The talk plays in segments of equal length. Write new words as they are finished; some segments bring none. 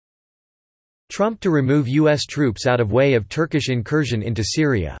Trump to remove U.S. troops out of way of Turkish incursion into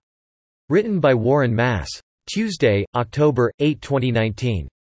Syria. Written by Warren Mass. Tuesday, October 8, 2019.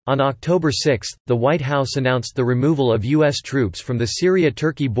 On October 6, the White House announced the removal of U.S. troops from the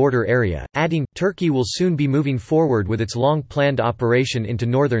Syria-Turkey border area, adding, Turkey will soon be moving forward with its long-planned operation into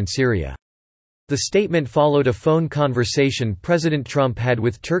northern Syria. The statement followed a phone conversation President Trump had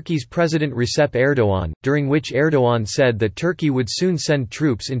with Turkey's President Recep Erdogan, during which Erdogan said that Turkey would soon send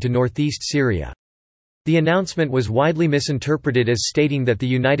troops into northeast Syria. The announcement was widely misinterpreted as stating that the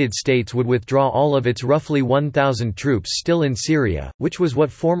United States would withdraw all of its roughly 1,000 troops still in Syria, which was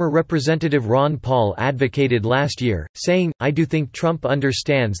what former Representative Ron Paul advocated last year, saying, I do think Trump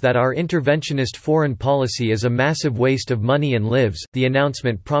understands that our interventionist foreign policy is a massive waste of money and lives. The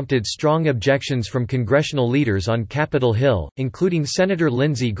announcement prompted strong objections from congressional leaders on Capitol Hill, including Senator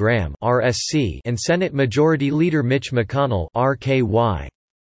Lindsey Graham (RSC) and Senate Majority Leader Mitch McConnell (RKY).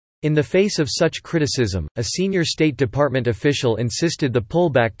 In the face of such criticism, a senior State Department official insisted the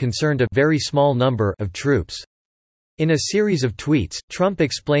pullback concerned a very small number of troops. In a series of tweets, Trump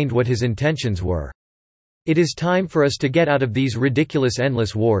explained what his intentions were. It is time for us to get out of these ridiculous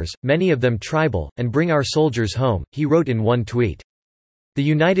endless wars, many of them tribal, and bring our soldiers home, he wrote in one tweet. The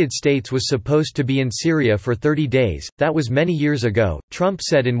United States was supposed to be in Syria for 30 days, that was many years ago, Trump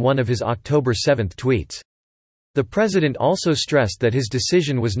said in one of his October 7 tweets. The president also stressed that his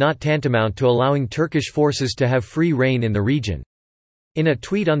decision was not tantamount to allowing Turkish forces to have free rein in the region. In a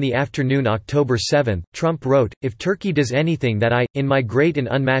tweet on the afternoon October 7, Trump wrote, If Turkey does anything that I, in my great and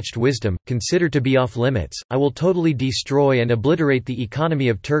unmatched wisdom, consider to be off limits, I will totally destroy and obliterate the economy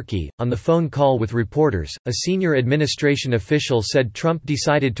of Turkey. On the phone call with reporters, a senior administration official said Trump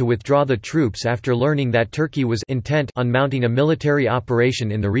decided to withdraw the troops after learning that Turkey was intent on mounting a military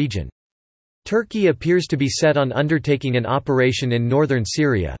operation in the region. Turkey appears to be set on undertaking an operation in northern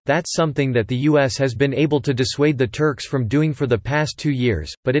Syria. That's something that the U.S. has been able to dissuade the Turks from doing for the past 2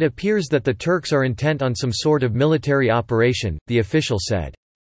 years, but it appears that the Turks are intent on some sort of military operation, the official said.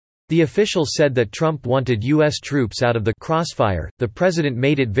 The official said that Trump wanted U.S. troops out of the crossfire. The president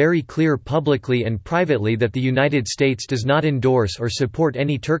made it very clear publicly and privately that the United States does not endorse or support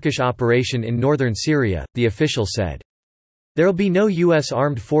any Turkish operation in northern Syria, the official said. There'll be no U.S.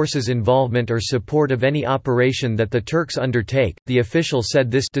 armed forces involvement or support of any operation that the Turks undertake. The official said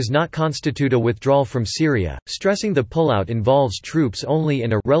this does not constitute a withdrawal from Syria, stressing the pullout involves troops only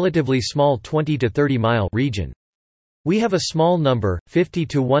in a relatively small 20 to 30-mile region. We have a small number, 50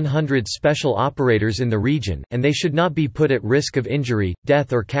 to 100 special operators in the region, and they should not be put at risk of injury,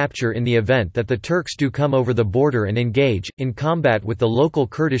 death or capture in the event that the Turks do come over the border and engage in combat with the local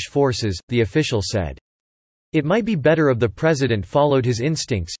Kurdish forces, the official said. It might be better if the president followed his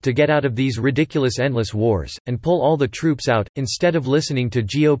instincts to get out of these ridiculous endless wars, and pull all the troops out, instead of listening to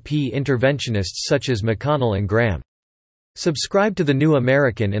GOP interventionists such as McConnell and Graham. Subscribe to The New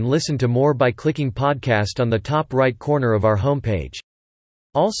American and listen to more by clicking podcast on the top right corner of our homepage.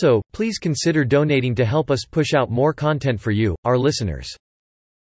 Also, please consider donating to help us push out more content for you, our listeners.